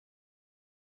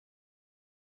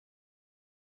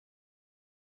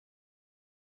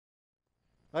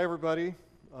Hi, everybody.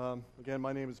 Again,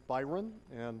 my name is Byron,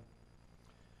 and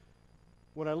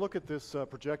when I look at this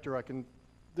projector,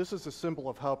 this is a symbol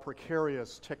of how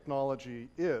precarious technology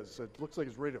is. It looks like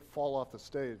it's ready to fall off the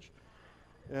stage,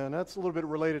 and that's a little bit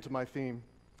related to my theme.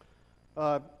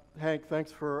 Hank,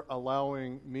 thanks for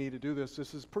allowing me to do this.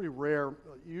 This is pretty rare.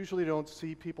 You usually don't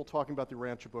see people talking about the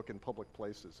Urantia book in public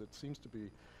places. It seems to be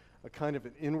a kind of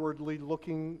an inwardly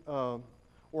looking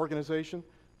organization.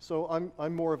 So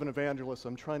I'm more of an evangelist.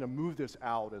 I'm trying to move this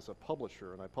out as a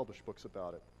publisher, and I publish books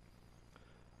about it.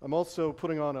 I'm also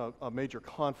putting on a major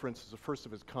conference. It's the first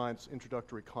of its kind. It's an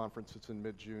introductory conference. It's in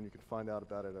mid-June. You can find out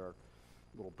about it at our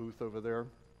little booth over there.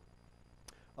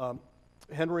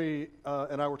 Henry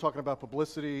and I were talking about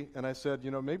publicity, and I said,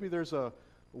 you know, maybe there's a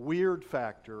weird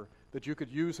factor that you could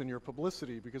use in your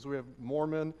publicity, because we have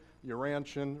Mormon,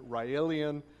 Urantian,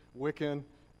 Raelism, Wiccan,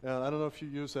 and I don't know if you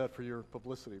use that for your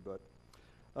publicity, but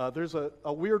there's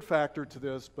a weird factor to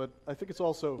this, but I think it's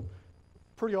also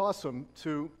pretty awesome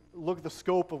to look at the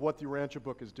scope of what the Urantia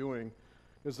book is doing.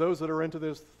 Because those that are into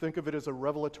this think of it as a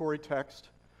revelatory text.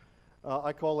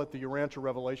 I call it the Urantia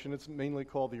Revelation. It's mainly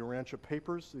called the Urantia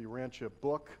Papers, the Urantia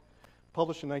book,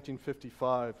 published in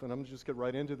 1955. And I'm going to just get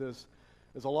right into this.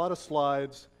 There's a lot of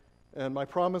slides, and my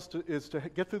promise is to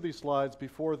get through these slides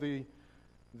before the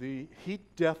heat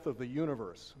death of the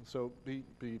universe. So be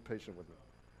patient with me.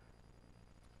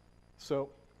 So,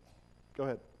 go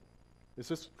ahead. Is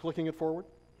this clicking it forward?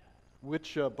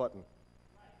 Which button?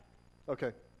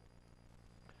 Okay.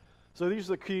 So these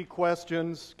are the key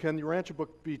questions. Can the Urantia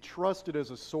book be trusted as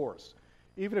a source,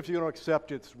 even if you don't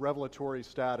accept its revelatory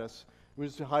status, which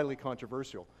is highly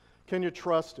controversial? Can you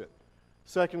trust it?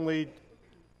 Secondly,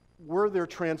 were there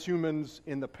transhumans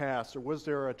in the past, or was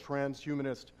there a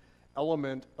transhumanist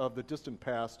element of the distant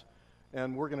past?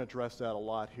 And we're going to address that a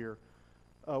lot here.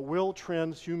 Will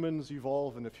transhumans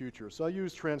evolve in the future? So I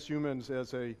use transhumans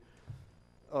as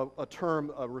a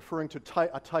term referring to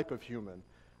a type of human.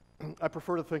 I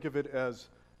prefer to think of it as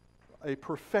a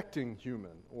perfecting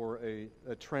human or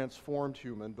a transformed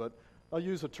human, but I'll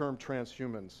use the term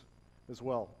transhumans as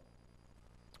well.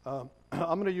 I'm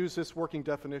going to use this working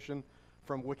definition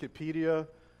from Wikipedia.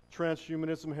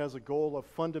 Transhumanism has a goal of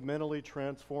fundamentally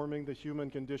transforming the human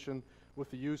condition with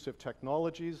the use of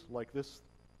technologies like this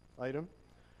item,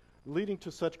 leading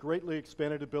to such greatly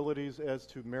expanded abilities as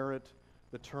to merit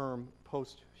the term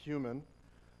post-human.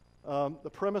 The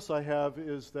premise I have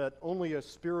is that only a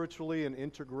spiritually and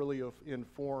integrally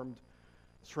informed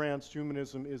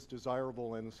transhumanism is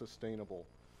desirable and sustainable.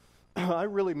 I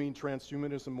really mean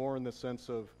transhumanism more in the sense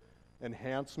of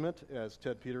enhancement, as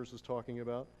Ted Peters was talking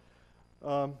about.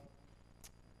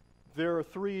 There are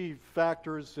three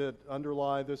factors that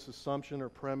underlie this assumption or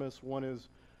premise. One is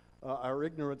our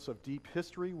ignorance of deep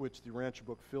history, which the Urantia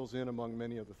book fills in among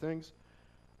many other things.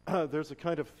 There's a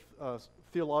kind of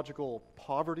theological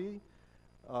poverty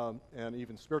and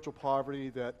even spiritual poverty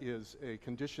that is a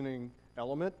conditioning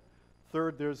element.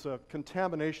 Third, there's a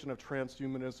contamination of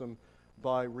transhumanism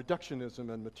by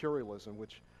reductionism and materialism,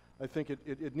 which I think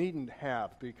it needn't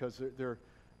have, because there are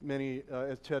many,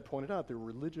 as Ted pointed out, there are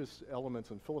religious elements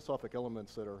and philosophic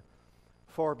elements that are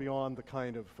far beyond the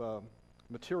kind of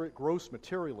gross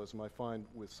materialism I find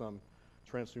with some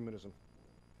transhumanism.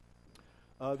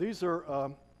 These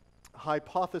are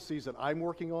hypotheses that I'm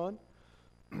working on.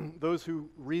 Those who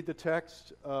read the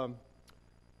text are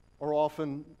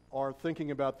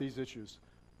thinking about these issues.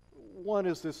 One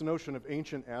is this notion of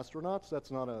ancient astronauts.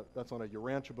 That's not a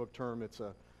Urantia book term. It's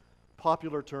a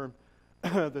popular term.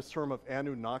 This term of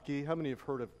Anunnaki. How many have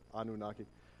heard of Anunnaki?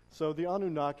 So the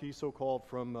Anunnaki, so-called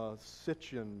from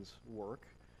Sitchin's work,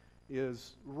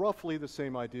 is roughly the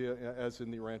same idea as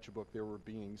in the Urantia book. There were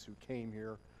beings who came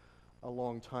here a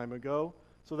long time ago.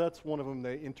 So that's one of them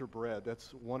they interbred.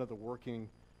 That's one of the working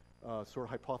sort of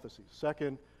hypotheses.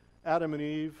 Second, Adam and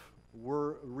Eve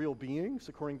were real beings,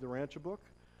 according to the Urantia book.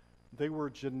 They were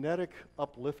genetic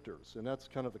uplifters, and that's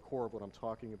kind of the core of what I'm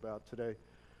talking about today.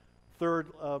 Third,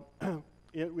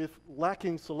 with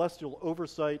lacking celestial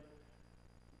oversight,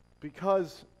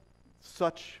 because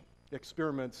such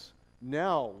experiments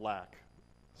now lack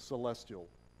celestial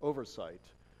oversight,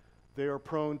 they are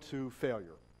prone to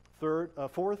failure.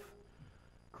 Fourth,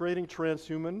 creating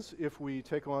transhumans, if we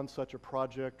take on such a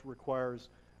project, requires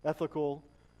ethical,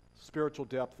 spiritual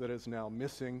depth that is now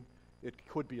missing. It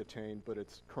could be attained, but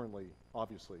it's currently,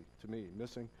 obviously, to me,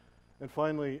 missing. And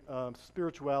finally,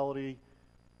 spirituality,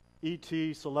 ET,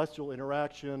 celestial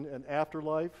interaction, and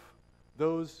afterlife.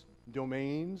 Those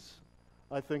domains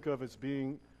I think of as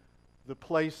being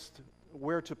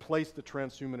where to place the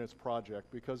transhumanist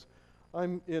project, because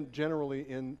I'm generally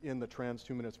in the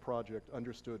transhumanist project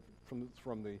understood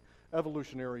from the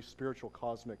evolutionary, spiritual,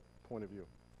 cosmic point of view.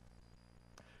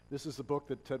 This is the book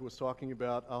that Ted was talking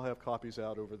about. I'll have copies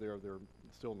out over there. They're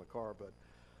still in the car,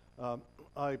 but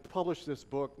I published this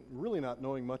book really not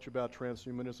knowing much about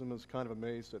transhumanism. I was kind of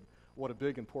amazed at what a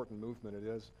big, important movement it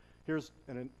is. Here's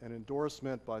an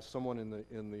endorsement by someone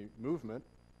in the movement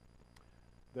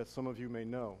that some of you may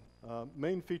know.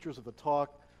 Main features of the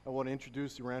talk: I want to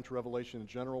introduce the Urantia revelation in a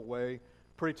general way.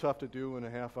 Pretty tough to do in a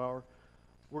half hour.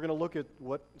 We're going to look at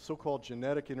what so-called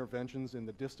genetic interventions in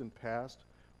the distant past.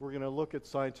 We're going to look at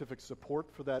scientific support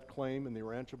for that claim in the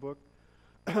Urantia book.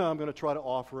 I'm going to try to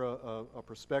offer a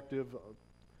perspective,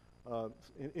 an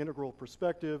integral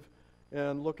perspective,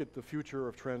 and look at the future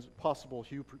of possible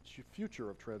future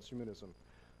of transhumanism.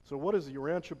 So what is the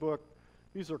Urantia book?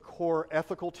 These are core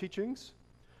ethical teachings.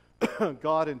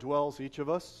 God indwells each of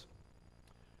us.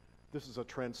 This is a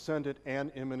transcendent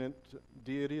and immanent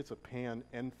deity. It's a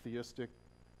pan-entheistic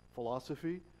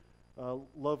philosophy.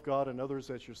 Love God and others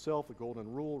as yourself, the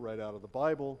golden rule, right out of the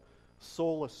Bible.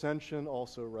 Soul ascension,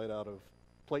 also right out of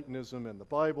Platonism and the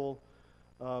Bible.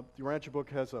 The Urantia book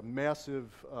has a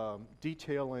massive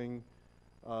detailing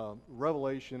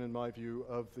revelation, in my view,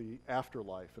 of the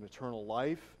afterlife, an eternal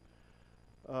life.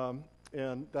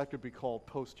 And that could be called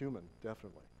post-human,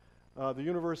 definitely. The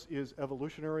universe is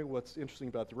evolutionary. What's interesting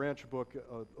about the Urantia book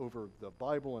over the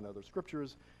Bible and other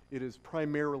scriptures, it is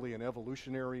primarily an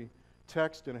evolutionary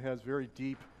text, and it has very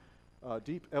deep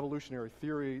evolutionary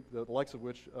theory, the likes of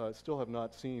which still have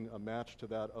not seen a match to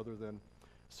that other than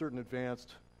certain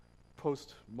advanced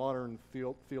postmodern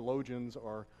theologians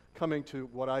are coming to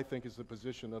what I think is the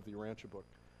position of the Urantia book.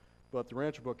 But the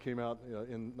Urantia book came out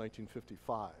in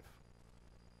 1955.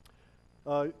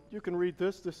 You can read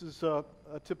this. This is a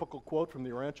typical quote from the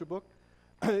Urantia book.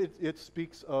 It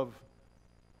speaks of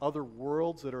other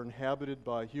worlds that are inhabited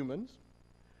by humans.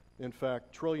 In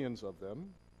fact, trillions of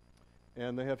them.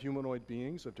 And they have humanoid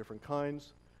beings of different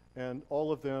kinds. And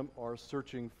all of them are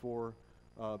searching for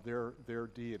their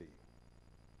deity.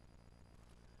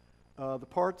 The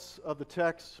parts of the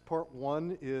text, part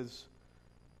 1 is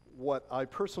what I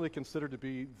personally consider to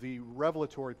be the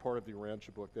revelatory part of the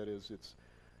Urantia book. That is,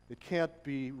 it can't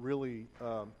be really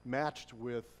matched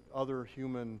with other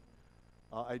human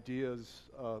ideas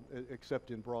except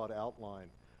in broad outline.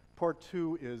 Part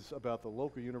 2 is about the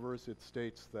local universe. It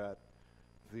states that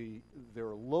there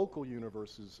are local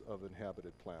universes of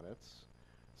inhabited planets.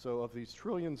 So of these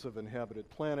trillions of inhabited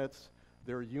planets,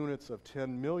 there are units of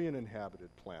 10 million inhabited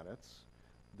planets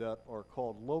that are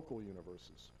called local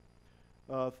universes.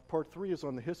 Part 3 is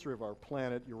on the history of our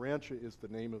planet. Urantia is the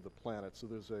name of the planet. So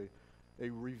there's a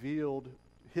revealed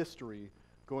history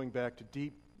going back to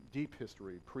deep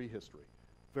history, prehistory,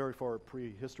 very far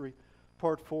prehistory.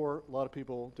 Part 4, a lot of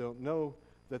people don't know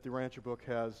that the Urantia book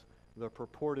has the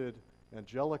purported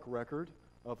angelic record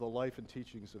of the life and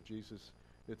teachings of Jesus.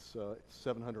 It's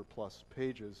 700 plus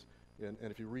pages, and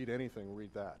if you read anything, read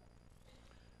that.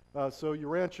 So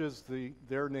Urantia is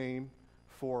their name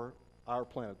for our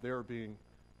planet, their being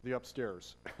the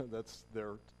upstairs. That's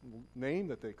their name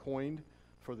that they coined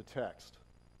for the text.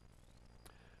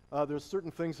 There's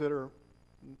certain things that are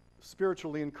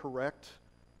spiritually incorrect,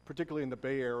 particularly in the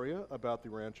Bay Area, about the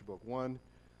Urantia book. One,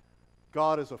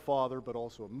 God is a father, but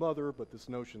also a mother, but this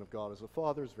notion of God as a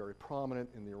father is very prominent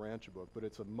in the Urantia book, but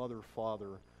it's a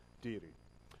mother-father deity.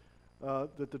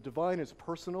 That the divine is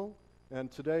personal, and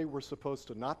today we're supposed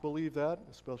to not believe that,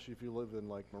 especially if you live in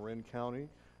like Marin County.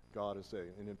 God is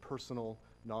an impersonal,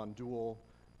 non-dual,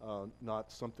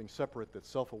 not something separate that's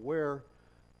self-aware.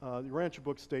 The Urantia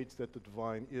book states that the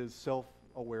divine is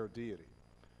self-aware deity.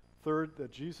 Third,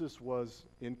 that Jesus was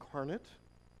incarnate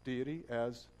deity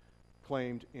as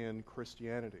claimed in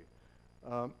Christianity.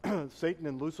 Satan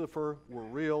and Lucifer were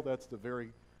real. That's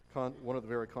one of the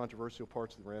very controversial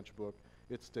parts of the Urantia book.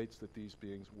 It states that these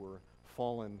beings were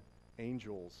fallen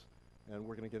angels, and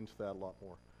we're going to get into that a lot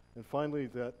more. And finally,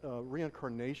 that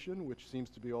reincarnation, which seems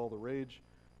to be all the rage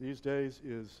these days,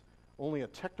 is only a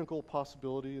technical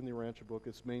possibility in the Urantia book.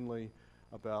 It's mainly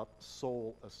about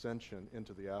soul ascension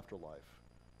into the afterlife.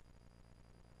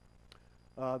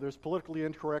 There's politically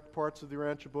incorrect parts of the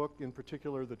Urantia book, in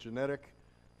particular the genetic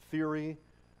theory.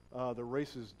 The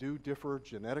races do differ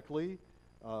genetically.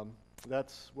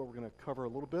 That's what we're going to cover a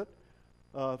little bit.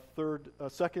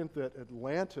 Second, that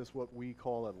Atlantis, what we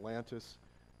call Atlantis,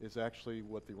 is actually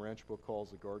what the Urantia book calls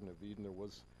the Garden of Eden.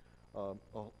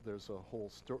 There's a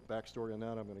whole backstory on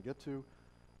that I'm going to get to.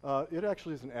 It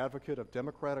actually is an advocate of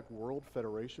democratic world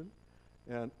federation,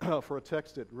 and for a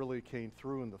text that really came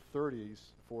through in the 30s,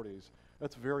 40s,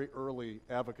 that's very early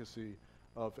advocacy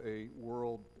of a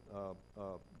world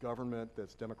government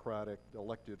that's democratic,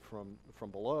 elected from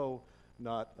below,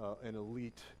 not an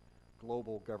elite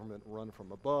global government run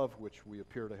from above, which we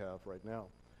appear to have right now.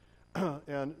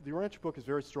 And the Urantia book is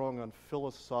very strong on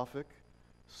philosophic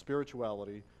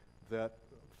spirituality, that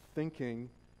thinking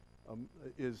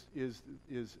is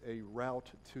a route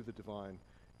to the divine,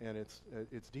 and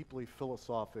it's deeply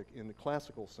philosophic in the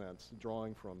classical sense,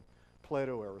 drawing from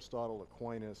Plato, Aristotle,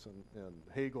 Aquinas, and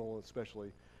Hegel,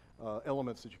 especially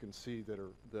elements that you can see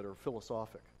that are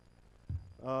philosophic.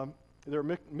 There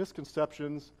are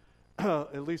misconceptions,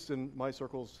 at least in my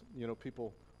circles.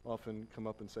 People often come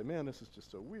up and say, "Man, this is just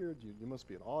so weird. You must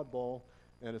be an oddball,"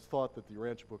 and it's thought that the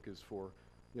Urantia book is for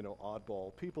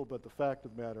oddball people, but the fact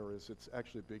of the matter is it's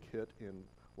actually a big hit in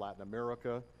Latin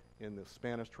America in the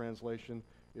Spanish translation.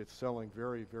 It's selling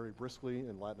very, very briskly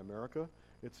in Latin America.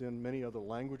 It's in many other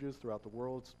languages throughout the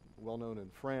world. It's well known in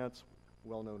France,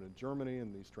 well known in Germany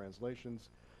in these translations.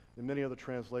 In many other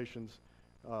translations,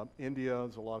 India,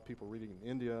 there's a lot of people reading in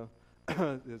India.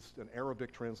 There's an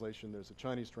Arabic translation, there's a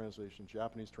Chinese translation,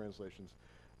 Japanese translations,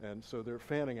 and so they're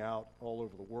fanning out all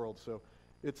over the world. So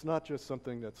it's not just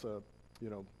something that's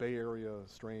Bay Area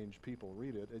strange people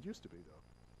read it. It used to be,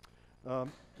 though.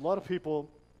 A lot of people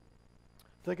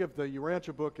think of the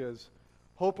Urantia book as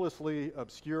hopelessly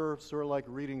obscure, sort of like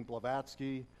reading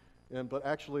Blavatsky, but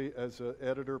actually, as an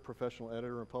editor, professional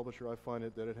editor and publisher, I find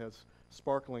that it has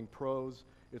sparkling prose.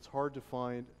 It's hard to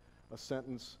find a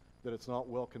sentence that it's not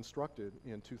well constructed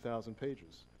in 2,000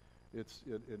 pages. It's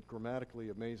grammatically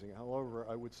amazing. However,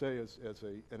 I would say as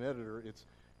an editor,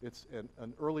 it's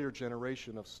an earlier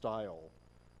generation of style.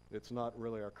 It's not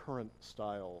really our current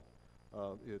style.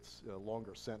 It's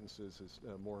longer sentences, it's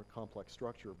more complex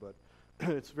structure, but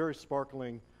it's very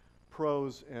sparkling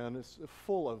prose, and it's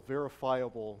full of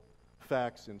verifiable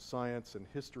facts in science and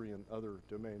history and other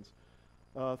domains.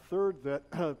 Third,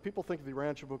 that people think of the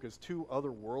Urantia book as too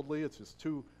otherworldly. It's just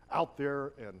too out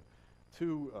there and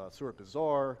too sort of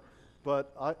bizarre.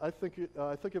 But I think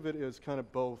of it as kind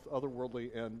of both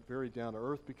otherworldly and very down to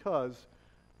earth, because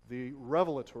the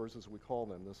revelators, as we call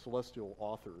them, the celestial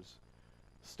authors,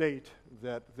 state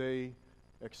that they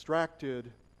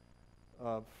extracted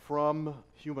from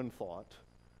human thought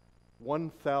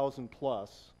 1,000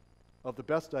 plus of the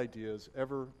best ideas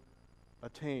ever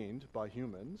attained by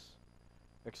humans,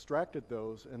 extracted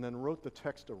those, and then wrote the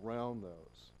text around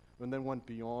those, and then went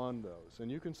beyond those. And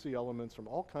you can see elements from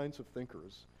all kinds of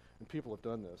thinkers, and people have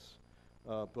done this,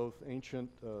 both ancient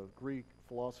Greek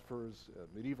philosophers,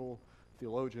 medieval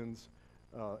theologians,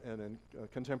 and then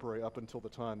contemporary up until the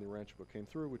time the Urantia book came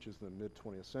through, which is the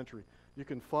mid-20th century. You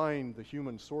can find the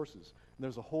human sources, and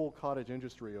there's a whole cottage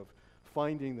industry of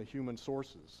finding the human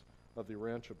sources of the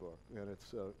Urantia book, and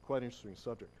it's quite an interesting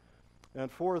subject. And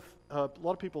fourth, a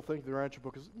lot of people think the Urantia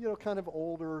book is, kind of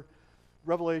older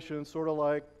revelation, sort of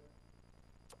like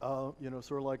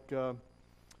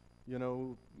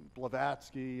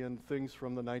Blavatsky and things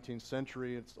from the 19th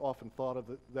century. It's often thought of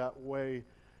that way.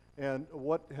 And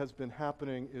what has been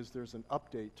happening is there's an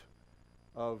update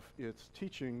of its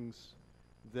teachings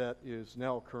that is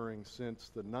now occurring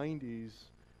since the 90s.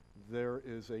 There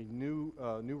is a new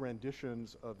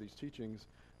renditions of these teachings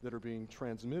that are being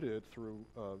transmitted through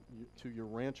to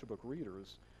Urantia book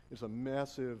readers. It's a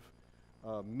massive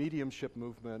mediumship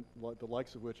movement, the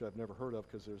likes of which I've never heard of,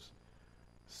 because there's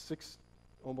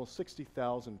almost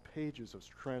 60,000 pages of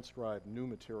transcribed new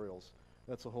materials.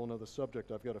 That's a whole other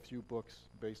subject. I've got a few books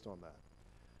based on that.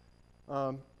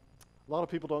 A lot of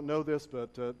people don't know this,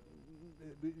 but the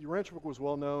Urantia book was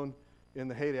well known in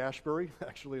the Haight-Ashbury.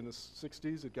 Actually, in the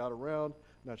 60s, it got around.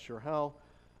 Not sure how.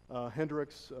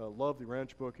 Hendricks loved the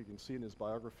Urantia book. You can see it in his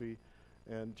biography.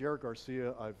 And Jared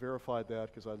Garcia, I verified that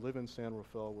because I live in San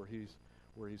Rafael,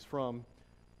 where he's from,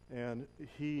 and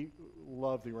he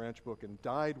loved the Urantia book and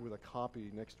died with a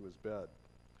copy next to his bed.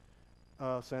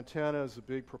 Santana is a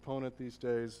big proponent these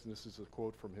days. This is a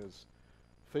quote from his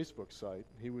Facebook site.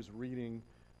 He was reading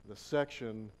the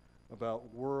section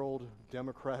about World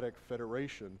Democratic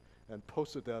Federation and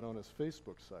posted that on his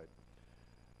Facebook site.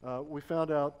 We found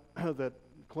out that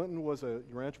Clinton was a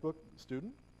Urantia book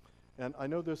student, and I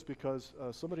know this because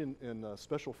somebody in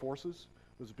Special Forces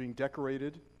was being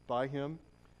decorated by him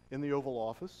in the Oval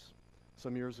Office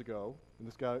some years ago, and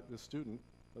this student,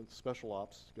 a special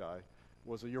ops guy,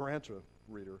 was a Urantia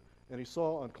reader, and he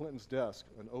saw on Clinton's desk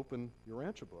an open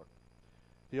Urantia book.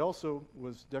 He also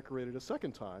was decorated a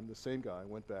second time. The same guy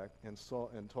went back and saw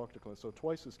and talked to Clinton. So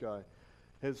twice this guy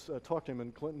has talked to him,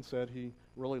 and Clinton said he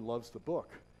really loves the book.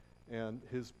 And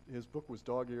his book was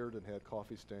dog-eared and had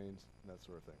coffee stains and that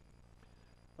sort of thing.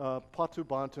 Patu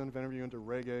Bantan, if any of you into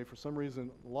reggae, for some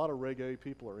reason, a lot of reggae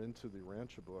people are into the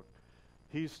Urantia book.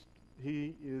 He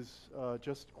is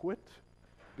just quit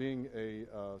being a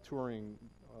touring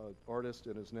artist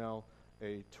and is now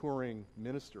a touring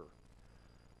minister.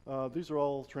 These are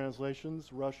all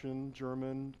translations, Russian,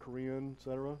 German, Korean,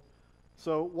 etc.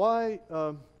 So why,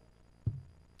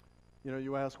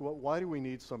 you ask, why do we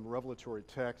need some revelatory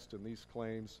text? And these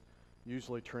claims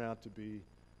usually turn out to be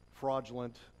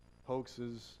fraudulent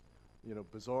hoaxes,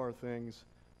 bizarre things,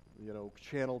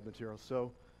 channeled material.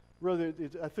 So really,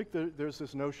 I think there's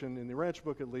this notion, in the Urantia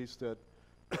book at least, that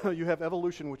you have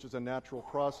evolution, which is a natural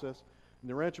process. And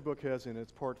the Urantia book has in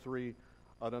its part 3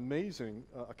 an amazing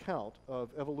account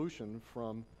of evolution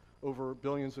from over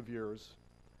billions of years,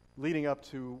 leading up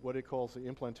to what it calls the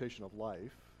implantation of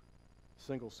life,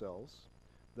 single cells,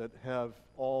 that have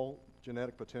all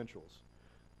genetic potentials.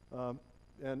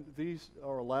 And these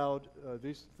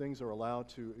things are allowed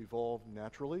to evolve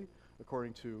naturally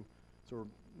according to sort of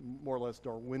more or less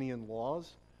Darwinian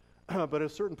laws. But at a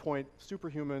certain point,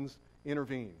 superhumans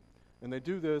intervene. And they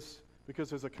do this because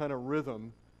there's a kind of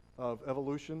rhythm of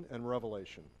evolution and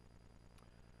revelation.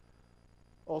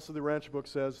 Also, the Urantia book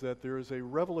says that there is a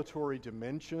revelatory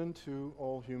dimension to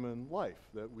all human life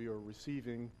that we are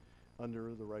receiving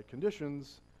under the right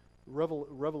conditions.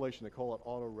 Revelation, they call it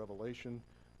auto-revelation.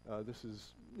 This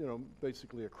is,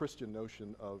 basically a Christian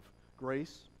notion of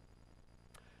grace.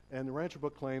 And the Urantia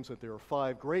book claims that there are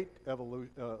 5 great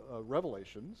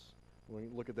revelations. We'll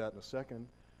look at that in a second.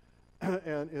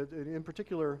 And in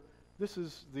particular, this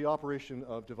is the operation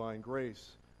of divine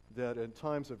grace, that in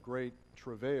times of great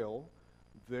travail,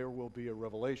 there will be a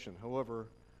revelation. However,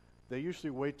 they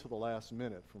usually wait till the last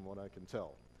minute, from what I can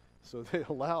tell. So they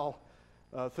allow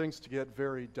things to get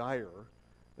very dire,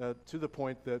 to the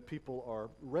point that people are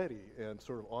ready and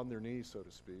sort of on their knees, so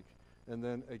to speak, and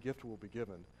then a gift will be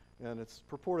given. And it's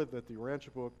purported that the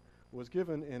Urantia book was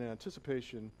given in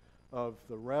anticipation of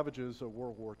the ravages of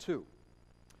World War II.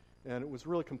 And it was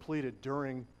really completed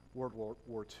during World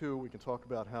War II. We can talk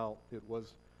about how it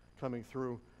was coming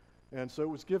through. And so it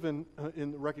was given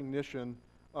in recognition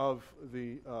of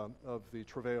the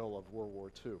travail of World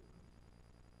War II.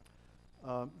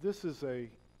 This is a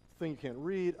thing you can't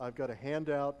read. I've got a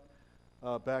handout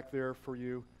back there for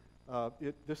you.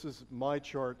 This is my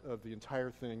chart of the entire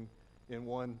thing in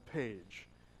one page,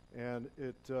 and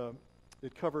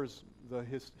it covers the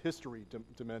history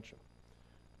dimension.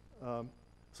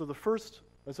 So the first,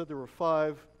 I said there were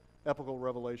 5 epical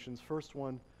revelations. First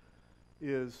one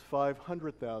is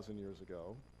 500,000 years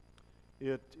ago.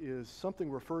 It is something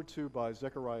referred to by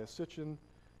Zecharia Sitchin.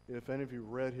 If any of you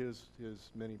read his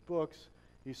many books,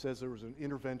 he says there was an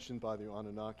intervention by the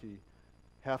Anunnaki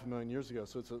 500,000 years ago.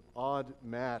 So it's an odd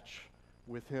match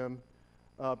with him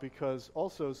because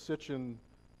also Sitchin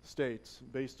states,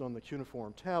 based on the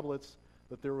cuneiform tablets,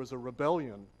 that there was a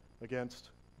rebellion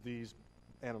against these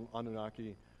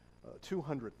Anunnaki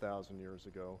 200,000 years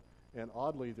ago. And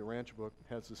oddly, the Urantia book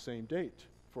has the same date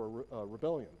for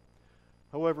rebellion.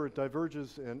 However, it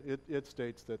diverges, and it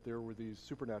states that there were these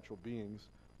supernatural beings,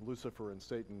 Lucifer and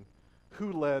Satan,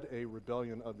 who led a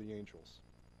rebellion of the angels.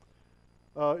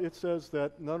 It says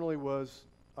that not only was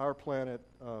our planet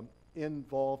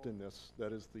involved in this,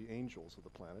 that is, the angels of the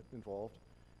planet involved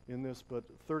in this, but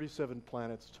 37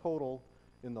 planets total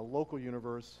in the local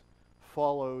universe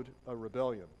followed a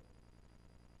rebellion.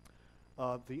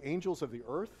 The angels of the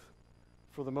earth,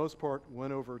 for the most part,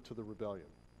 went over to the rebellion.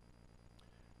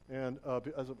 And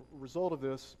as a result of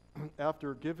this,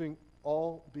 after giving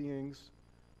all beings,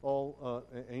 all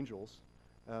angels,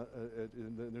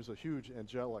 there's a huge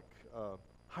angelic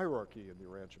hierarchy in the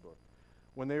Urantia book.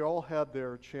 When they all had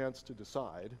their chance to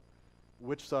decide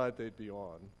which side they'd be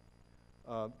on,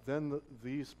 then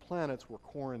these planets were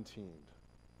quarantined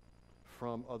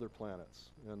from other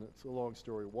planets. And it's a long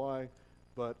story why,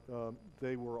 but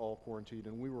they were all quarantined,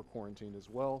 and we were quarantined as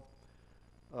well.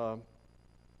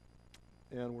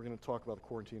 And we're going to talk about the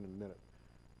quarantine in a minute.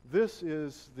 This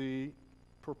is the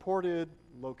purported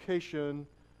location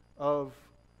of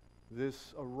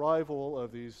this arrival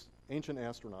of these ancient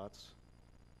astronauts.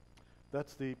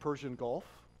 That's the Persian Gulf,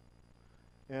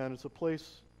 and it's a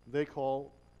place they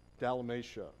call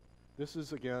Dalmatia. This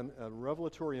is, again, a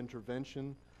revelatory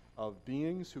intervention of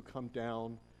beings who come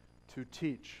down to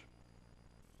teach.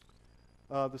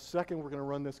 The second, we're going to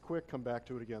run this quick, come back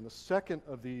to it again. The second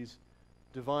of these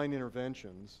divine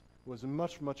interventions was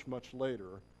much, much, much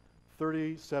later,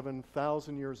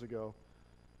 37,000 years ago.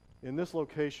 In this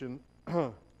location,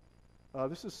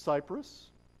 this is Cyprus,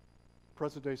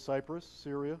 present-day Cyprus,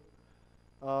 Syria.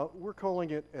 We're calling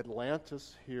it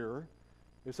Atlantis here.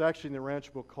 It's actually in the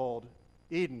Urantia book called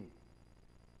Eden.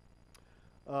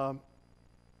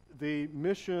 The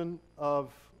mission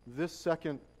of this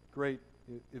second great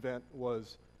event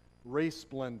was race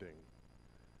blending.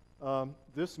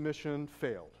 This mission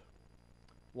failed.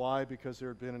 Why? Because there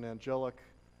had been an angelic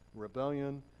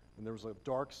rebellion, and there was a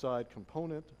dark side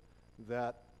component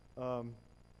that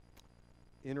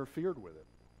interfered with it.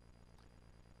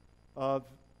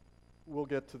 We'll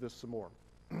get to this some more.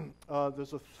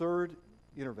 There's a third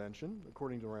intervention,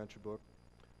 according to the Urantia book,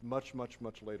 much, much,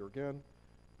 much later again.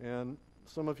 And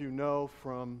some of you know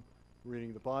from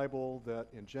reading the Bible that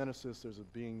in Genesis there's a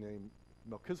being named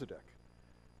Melchizedek.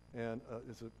 And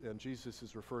Jesus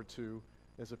is referred to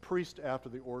as a priest after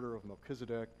the order of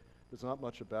Melchizedek. There's not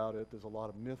much about it. There's a lot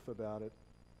of myth about it.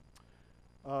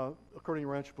 According to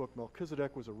the Urantia book,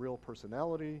 Melchizedek was a real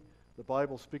personality. The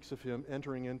Bible speaks of him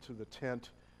entering into the tent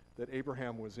that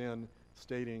Abraham was in,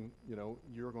 stating,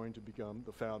 you're going to become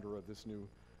the founder of this new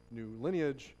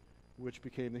lineage, which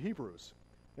became the Hebrews.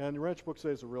 And the Urantia book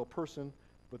says a real person,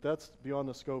 but that's beyond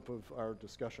the scope of our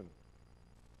discussion.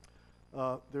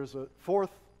 There's a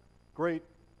fourth great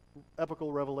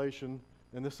epical revelation,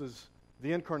 and this is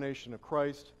the incarnation of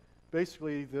Christ.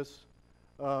 Basically, this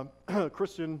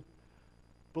Christian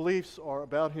beliefs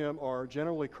about him are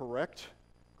generally correct,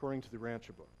 according to the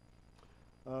Urantia book.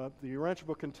 The Urantia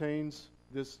book contains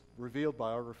this revealed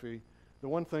biography. The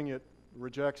one thing it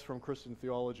rejects from Christian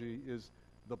theology is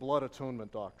the blood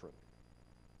atonement doctrine.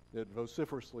 It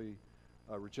vociferously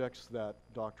rejects that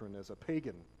doctrine as a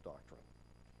pagan doctrine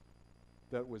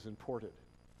that was imported.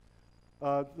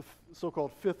 The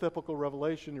so-called fifth epical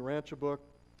revelation, Urantia book.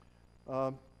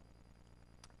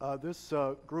 This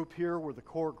group here were the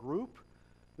core group.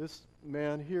 This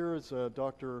man here is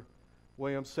Dr.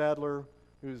 William Sadler,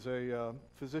 who's a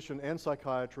physician and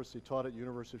psychiatrist. He taught at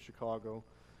University of Chicago.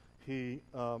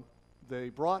 They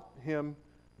brought him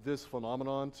this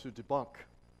phenomenon to debunk,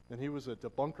 and he was a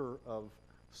debunker of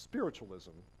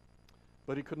spiritualism,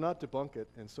 but he could not debunk it,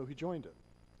 and so he joined it.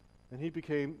 And he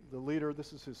became the leader.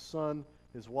 This is his son,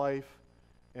 his wife,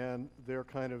 and their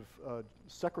kind of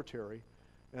secretary.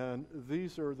 And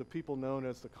these are the people known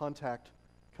as the Contact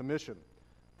Commission.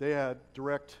 They had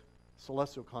direct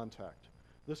celestial contact.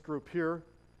 This group here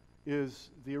is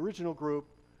the original group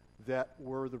that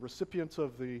were the recipients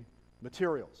of the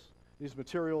materials. These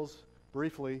materials,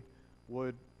 briefly,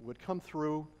 would come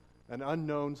through an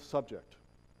unknown subject.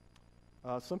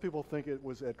 Some people think it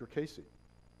was Edgar Cayce,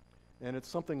 and it's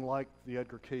something like the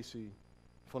Edgar Cayce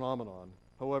phenomenon.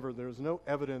 However, there's no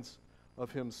evidence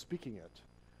of him speaking it.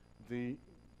 The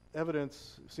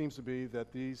evidence seems to be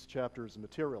that these chapters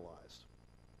materialized.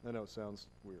 I know it sounds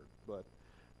weird, but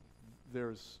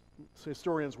there's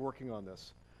historians working on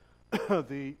this.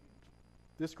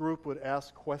 This group would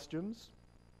ask questions.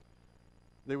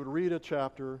 They would read a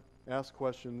chapter, ask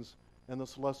questions, and the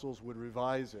Celestials would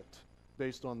revise it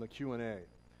based on the Q&A.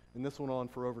 And this went on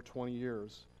for over 20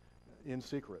 years in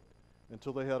secret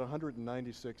until they had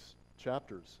 196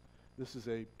 chapters. This is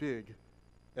a big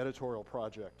editorial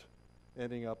project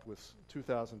ending up with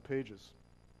 2,000 pages.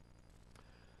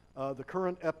 The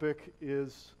current epic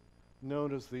is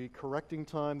known as the correcting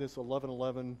time. This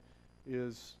 1111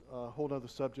 is a whole other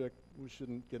subject we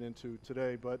shouldn't get into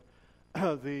today, but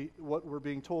what we're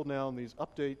being told now in these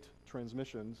update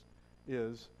transmissions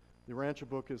is the Urantia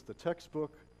book is the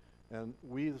textbook, and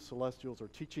we, the Celestials, are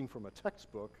teaching from a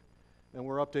textbook, and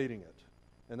we're updating it.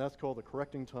 And that's called the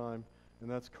correcting time, and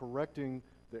that's correcting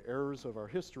the errors of our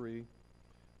history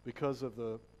because of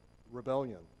the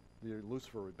rebellion, the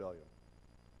Lucifer rebellion.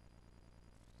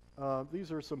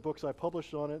 These are some books I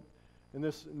published on it, and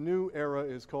this new era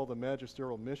is called the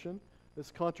Magisterial Mission.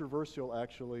 It's controversial,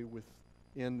 actually,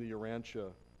 within the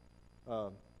Urantia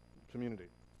community.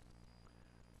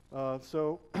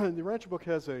 So the Urantia book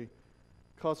has a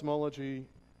cosmology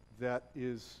that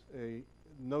is a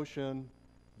notion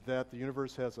that the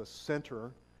universe has a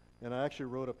center, and I actually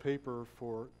wrote a paper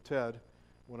for Ted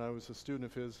when I was a student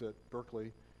of his at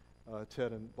Berkeley,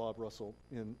 Ted and Bob Russell,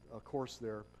 in a course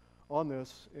there on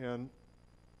this, and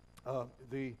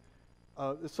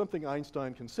it's something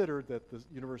Einstein considered, that the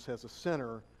universe has a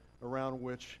center around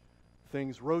which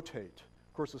things rotate.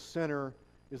 Of course, a center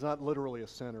is not literally a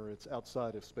center, it's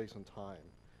outside of space and time.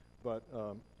 But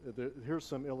here's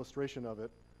some illustration of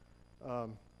it.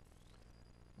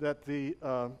 That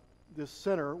this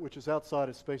center, which is outside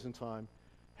of space and time,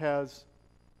 has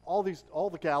all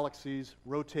the galaxies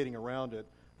rotating around it.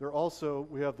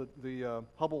 We have the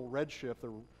Hubble redshift.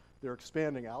 They're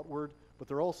expanding outward, but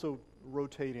they're also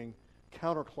rotating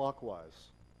counterclockwise.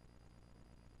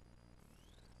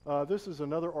 This is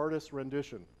another artist's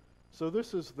rendition. So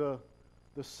this is the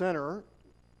center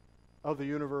of the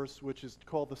universe, which is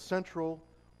called the central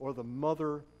or the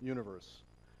mother universe.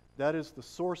 That is the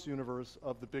source universe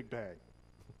of the Big Bang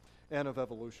and of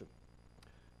evolution.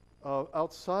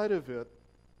 Outside of it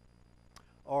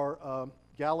are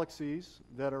galaxies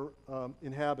that are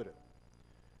inhabited.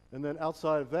 And then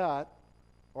outside of that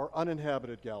are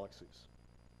uninhabited galaxies.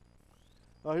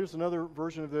 Here's another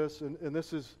version of this, and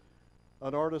this is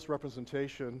an artist's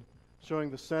representation showing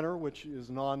the center, which is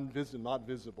not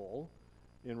visible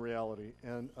in reality.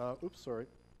 And,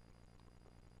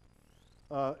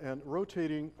 and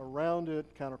rotating around it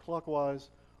counterclockwise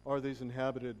are these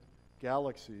inhabited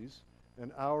galaxies,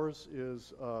 and ours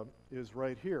is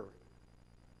right here.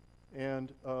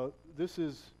 And this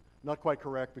is not quite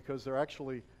correct because they're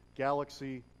actually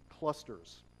galaxy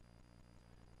clusters.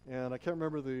 And I can't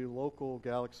remember the local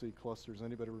galaxy clusters.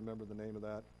 Anybody remember the name of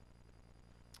that?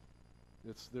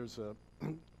 There's a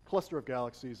cluster of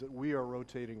galaxies that we are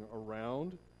rotating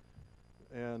around.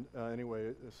 And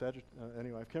anyway, I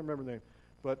can't remember the name.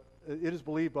 But it is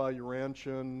believed by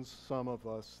Urantians, some of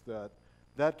us,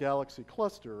 that galaxy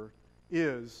cluster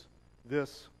is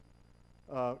this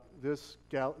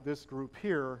group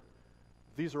here.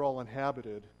 These are all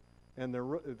inhabited, and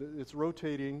it's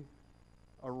rotating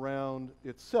around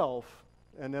itself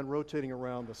and then rotating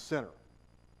around the center.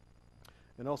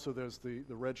 And also there's the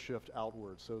redshift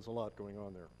outward, so there's a lot going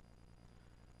on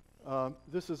there.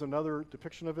 This is another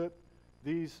depiction of it.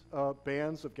 These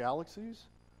bands of galaxies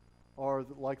are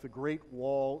like the Great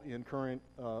Wall in current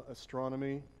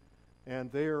astronomy,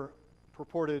 and they're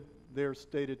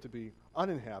stated to be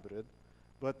uninhabited,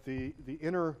 but the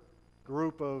inner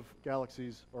group of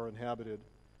galaxies are inhabited,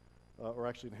 or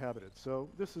actually inhabited. So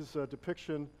this is a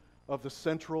depiction of the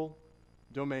central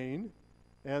domain,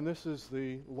 and this is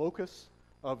the locus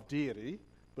of deity,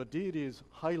 but deity is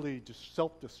highly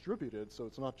self-distributed, so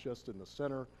it's not just in the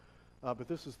center, but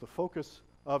this is the focus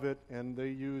of it, and they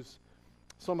use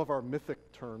some of our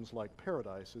mythic terms like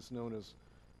paradise is known as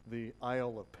the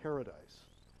Isle of Paradise.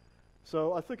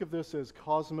 So I think of this as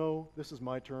this is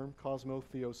my term,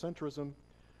 cosmotheocentrism.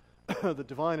 The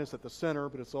divine is at the center,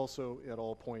 but it's also at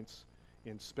all points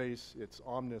in space. It's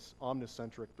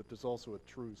omnicentric, but there's also a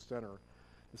true center.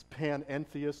 It's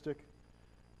panentheistic.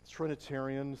 It's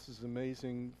Trinitarian. This is an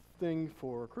amazing thing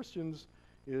for Christians,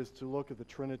 is to look at the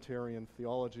Trinitarian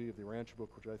theology of the Urantia book,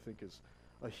 which I think is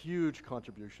a huge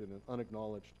contribution and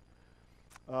unacknowledged.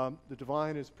 The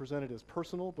divine is presented as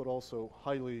personal, but also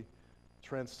highly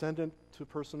transcendent to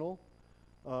personal.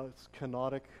 It's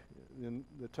kenotic in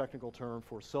the technical term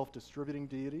for self-distributing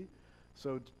deity.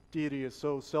 So deity is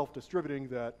so self-distributing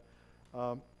that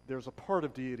there's a part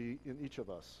of deity in each of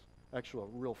us, actually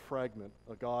a real fragment,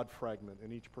 a God fragment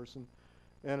in each person,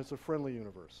 and it's a friendly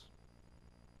universe.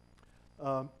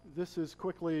 This is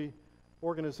quickly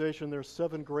organization. There's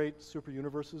 7 great super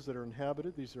universes that are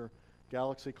inhabited. These are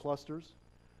galaxy clusters,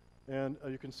 and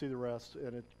you can see the rest,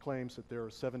 and it claims that there are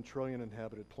 7 trillion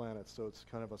inhabited planets, so it's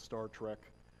kind of a Star Trek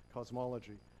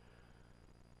cosmology.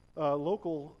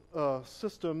 Local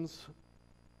systems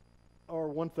are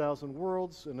 1,000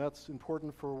 worlds, and that's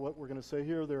important for what we're going to say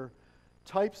here. There are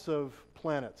types of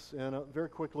planets, and very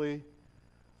quickly,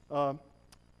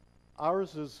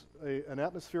 ours is an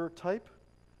atmospheric type,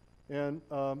 and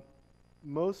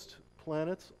most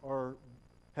planets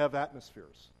have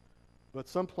atmospheres, but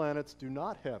some planets do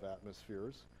not have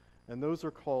atmospheres, and those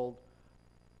are called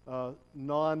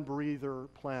non-breather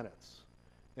planets.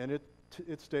 And it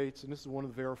states, and this is one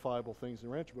of the verifiable things in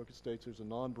the Urantia book, it states there's a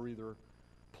non-breather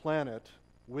planet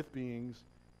with beings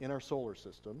in our solar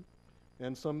system,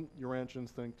 and some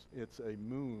Urantians think it's a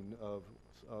moon of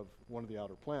one of the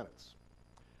outer planets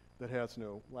that has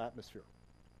no atmosphere.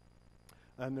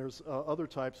 And there's other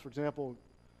types. For example,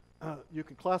 you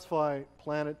can classify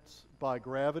planets by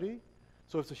gravity.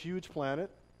 So if it's a huge planet,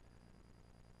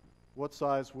 what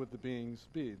size would the beings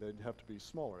be? They'd have to be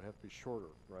smaller, they'd have to be shorter,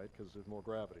 right, because there's more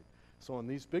gravity. So on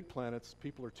these big planets,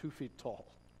 people are 2 feet tall.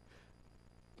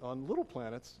 On little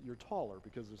planets, you're taller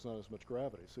because there's not as much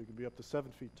gravity. So you can be up to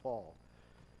 7 feet tall.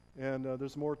 And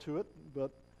there's more to it,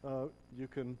 but you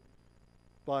can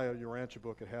buy a Urantia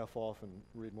book at half off and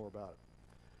read more about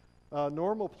it.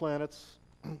 Normal planets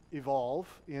evolve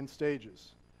in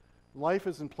stages. Life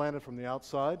isn't planted from the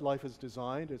outside. Life is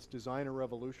designed. It's designer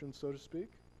revolution, so to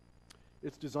speak.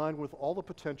 It's designed with all the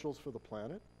potentials for the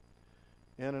planet.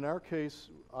 And in our case,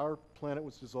 our planet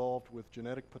was dissolved with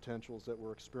genetic potentials that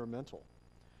were experimental.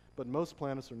 But most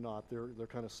planets are not. They're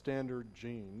kind of standard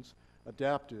genes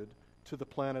adapted to the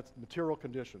planet's material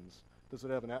conditions. Does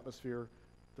it have an atmosphere?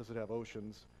 Does it have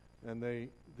oceans? And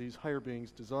these higher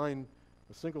beings design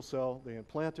a single cell, they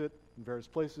implant it in various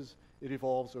places, it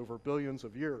evolves over billions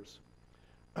of years.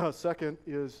 Second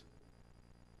is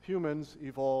humans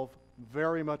evolve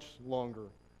very much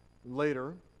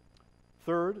later.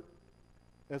 Third,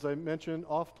 as I mentioned,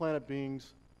 off-planet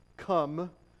beings come,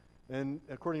 and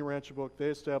according to Urantia book, they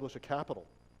establish a capital.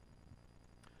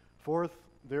 Fourth,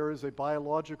 there is a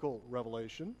biological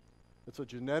revelation. It's a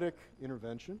genetic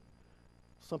intervention,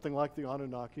 something like the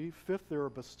Anunnaki. Fifth, there are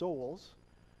bestowals.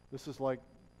 This is like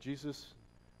Jesus,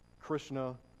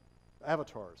 Krishna,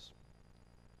 avatars.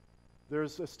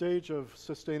 There's a stage of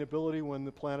sustainability when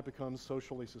the planet becomes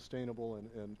socially sustainable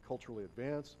and culturally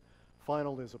advanced.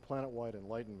 Final is a planet-wide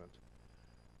enlightenment.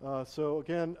 So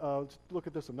again, to look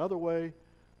at this another way,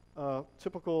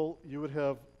 typical, you would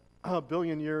have a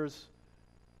billion years,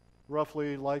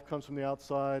 roughly, life comes from the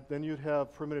outside. Then you'd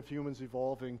have primitive humans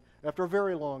evolving after a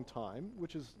very long time,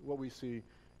 which is what we see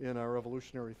in our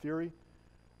evolutionary theory.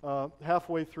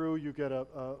 Halfway through, you get a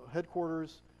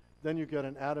headquarters, then you get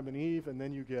an Adam and Eve, and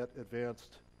then you get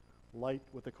advanced light,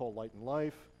 what they call light and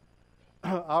life.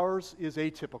 Ours is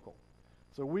atypical.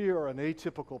 So we are an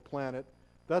atypical planet.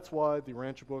 That's why the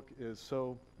Urantia book is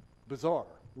so bizarre,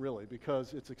 really,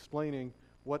 because it's explaining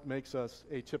what makes us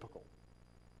atypical.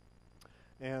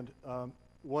 And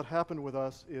what happened with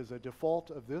us is a default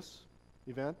of this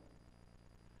event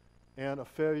and a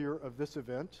failure of this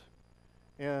event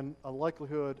and a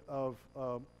likelihood of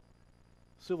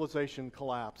civilization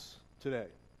collapse today.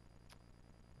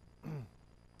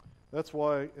 That's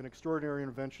why an extraordinary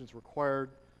intervention is required.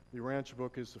 The Urantia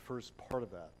book is the first part of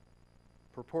that,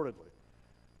 purportedly.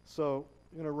 So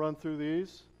I'm going to run through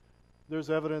these.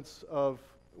 There's evidence of,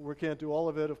 we can't do all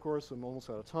of it, of course, I'm almost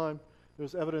out of time.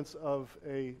 There's evidence of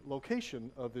a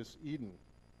location of this Eden.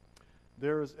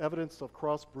 There is evidence of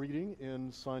crossbreeding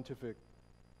in scientific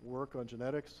work on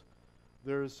genetics.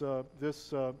 There's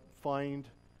this find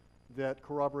that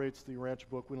corroborates the Urantia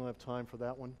book. We don't have time for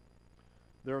that one.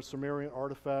 There are Sumerian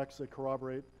artifacts that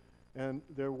corroborate, and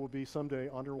there will be someday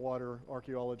underwater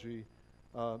archaeology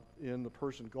in the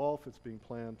Persian Gulf. It's being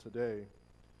planned today.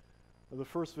 The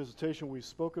first visitation, we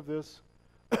spoke of this.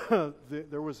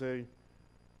 There was a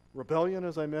rebellion,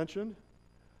 as I mentioned,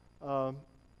 and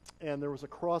there was a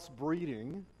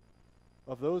crossbreeding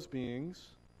of those beings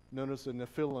known as the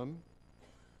Nephilim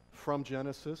from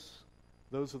Genesis.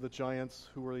 Those are the giants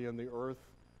who were in the earth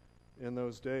in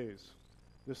those days.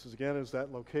 This is, again, is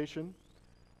that location.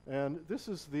 And this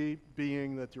is the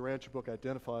being that the Urantia book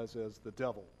identifies as the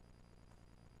devil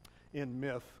in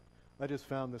myth. I just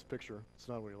found this picture. It's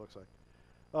not what he looks like.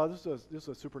 This is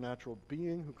a supernatural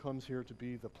being who comes here to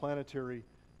be the planetary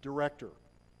director.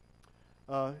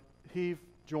 He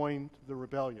joined the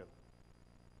rebellion.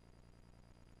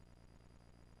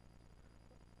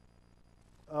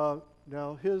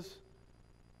 Now, his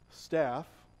staff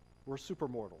were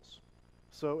supermortals.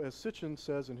 So, as Sitchin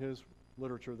says in his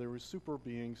literature, there were super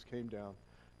beings came down.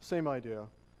 Same idea.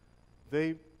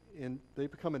 They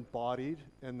become embodied,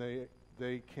 and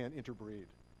they can't interbreed.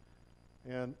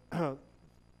 And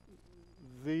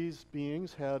these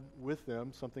beings had with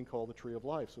them something called the Tree of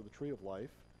Life. So the Tree of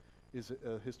Life is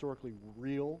a historically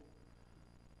real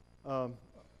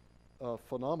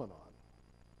phenomenon.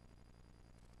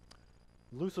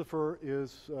 Lucifer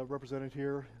is represented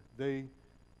here. They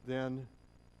then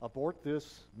abort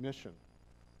this mission.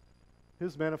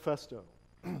 His manifesto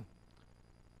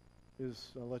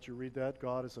is, I'll let you read that,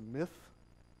 God is a myth.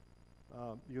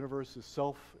 The universe is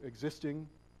self-existing,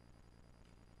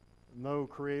 no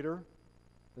creator.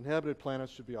 Inhabited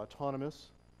planets should be autonomous.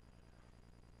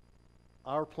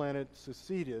 Our planet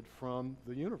seceded from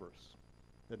the universe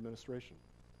administration.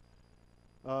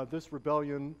 This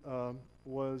rebellion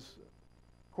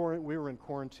we were in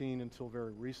quarantine until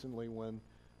very recently when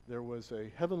there was a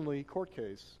heavenly court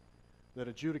case that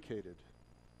adjudicated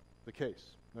the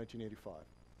case,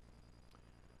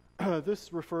 1985.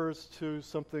 This refers to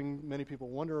something many people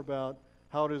wonder about.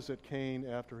 How does it Cain,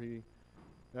 after he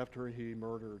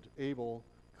murdered Abel,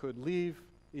 could leave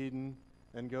Eden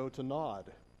and go to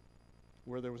Nod,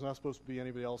 where there was not supposed to be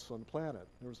anybody else on the planet.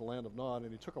 There was a land of Nod,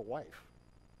 and he took a wife,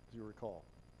 as you recall.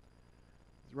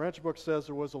 The Urantia book says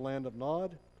there was a land of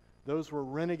Nod. Those were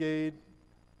renegade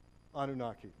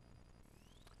Anunnaki.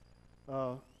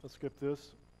 Let's skip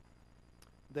this.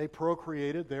 They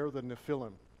procreated. They're the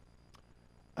Nephilim.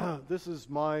 This is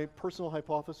my personal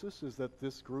hypothesis, is that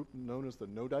this group known as the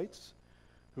Nodites,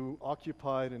 who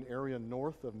occupied an area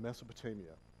north of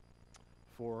Mesopotamia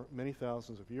for many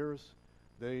thousands of years.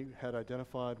 They had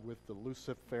identified with the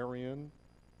Luciferian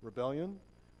rebellion.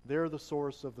 They're the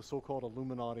source of the so-called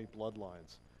Illuminati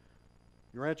bloodlines.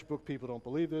 Urantia book people don't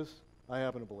believe this. I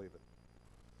happen to believe it.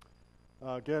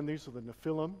 Again, these are the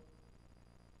Nephilim.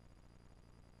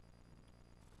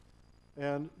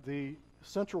 And the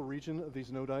central region of these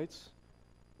Nodites,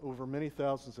 over many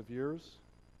thousands of years,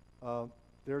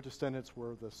 their descendants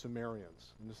were the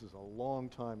Sumerians, and this is a long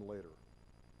time later.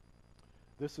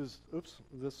 This is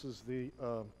the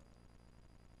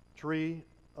tree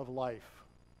of life.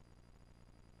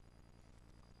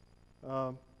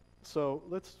 So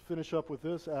let's finish up with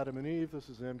this, Adam and Eve. This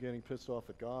is them getting pissed off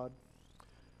at God.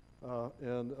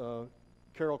 And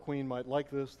Carol Queen might like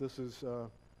this. This is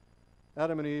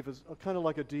Adam and Eve is kind of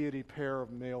like a deity pair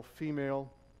of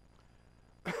male-female.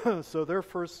 So their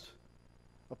first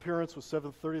appearance was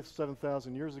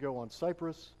 37,000 years ago on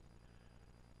Cyprus.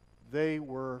 They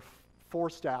were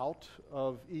forced out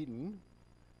of Eden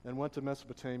and went to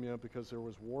Mesopotamia because there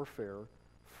was warfare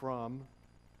from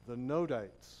the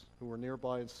Nodites, who were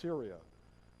nearby in Syria,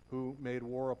 who made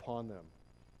war upon them.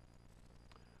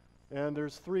 And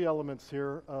there's three elements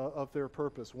here of their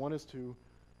purpose. One is to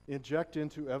inject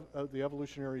into the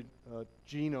evolutionary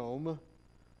genome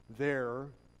their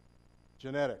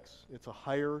genetics. It's a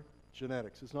higher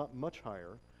genetics. It's not much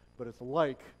higher, but it's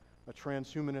like a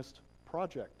transhumanist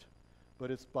project.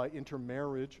 But it's by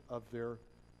intermarriage of their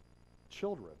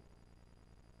children.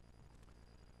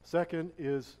 Second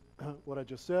is what I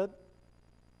just said.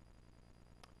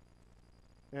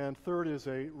 And third is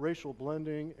a racial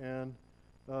blending, and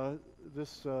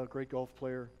this great golf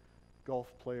player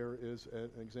is an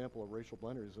example of racial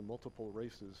blending. There's multiple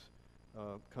races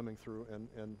coming through,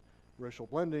 and racial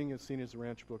blending is seen as the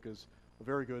Urantia book as a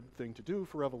very good thing to do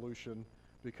for evolution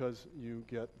because you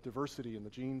get diversity in the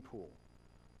gene pool.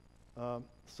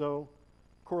 So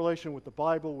correlation with the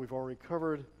Bible we've already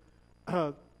covered.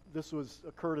 This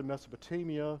occurred in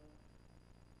Mesopotamia.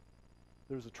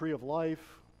 There's a tree of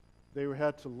life. They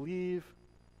had to leave.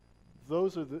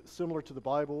 Those are similar to the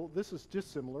Bible. This is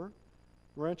dissimilar.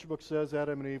 The Urantia book says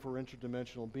Adam and Eve were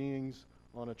interdimensional beings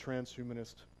on a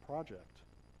transhumanist project.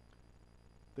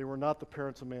 They were not the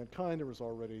parents of mankind. There was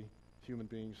already human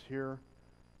beings here,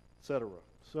 etc.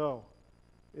 So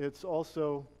it's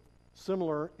also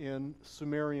similar in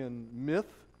Sumerian myth,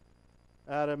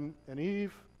 Adam and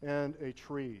Eve, and a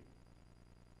tree.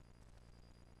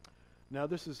 Now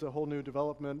this is a whole new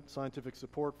development, scientific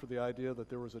support for the idea that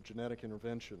there was a genetic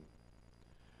intervention.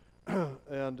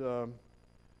 And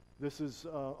this is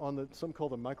on something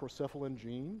called the microcephalin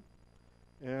gene.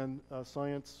 And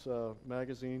Science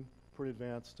magazine, pretty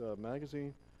advanced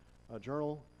magazine,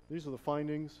 journal. These are the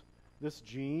findings. This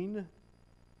gene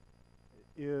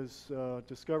is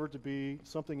discovered to be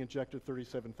something injected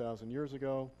 37,000 years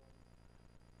ago.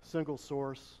 Single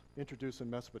source, introduced in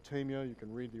Mesopotamia. You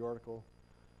can read the article.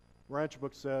 Urantia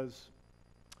book says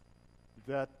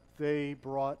that they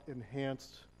brought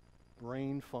enhanced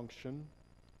brain function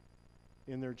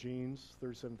in their genes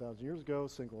 37,000 years ago,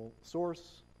 single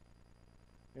source,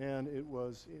 and it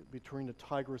was between the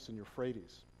Tigris and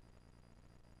Euphrates.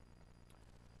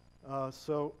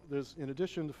 So there's, in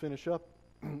addition, to finish up,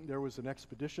 there was an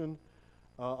expedition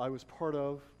I was part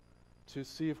of to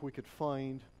see if we could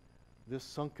find this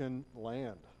sunken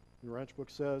land. The Urantia book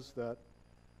says that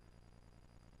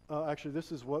actually,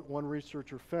 this is what one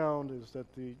researcher found, is that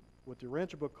what the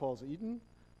Urantia book calls Eden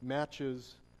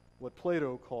matches what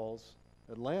Plato calls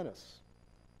Atlantis.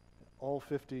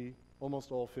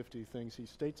 Almost all 50 things he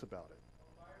states about it.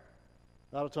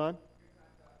 Out of time?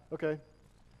 Okay.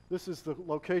 This is the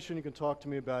location. You can talk to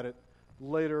me about it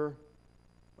later.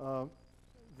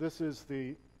 This is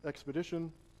the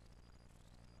expedition.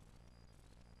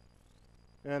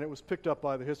 And it was picked up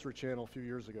by the History Channel a few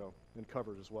years ago and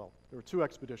covered as well. There were 2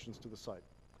 expeditions to the site.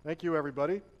 Thank you,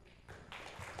 everybody.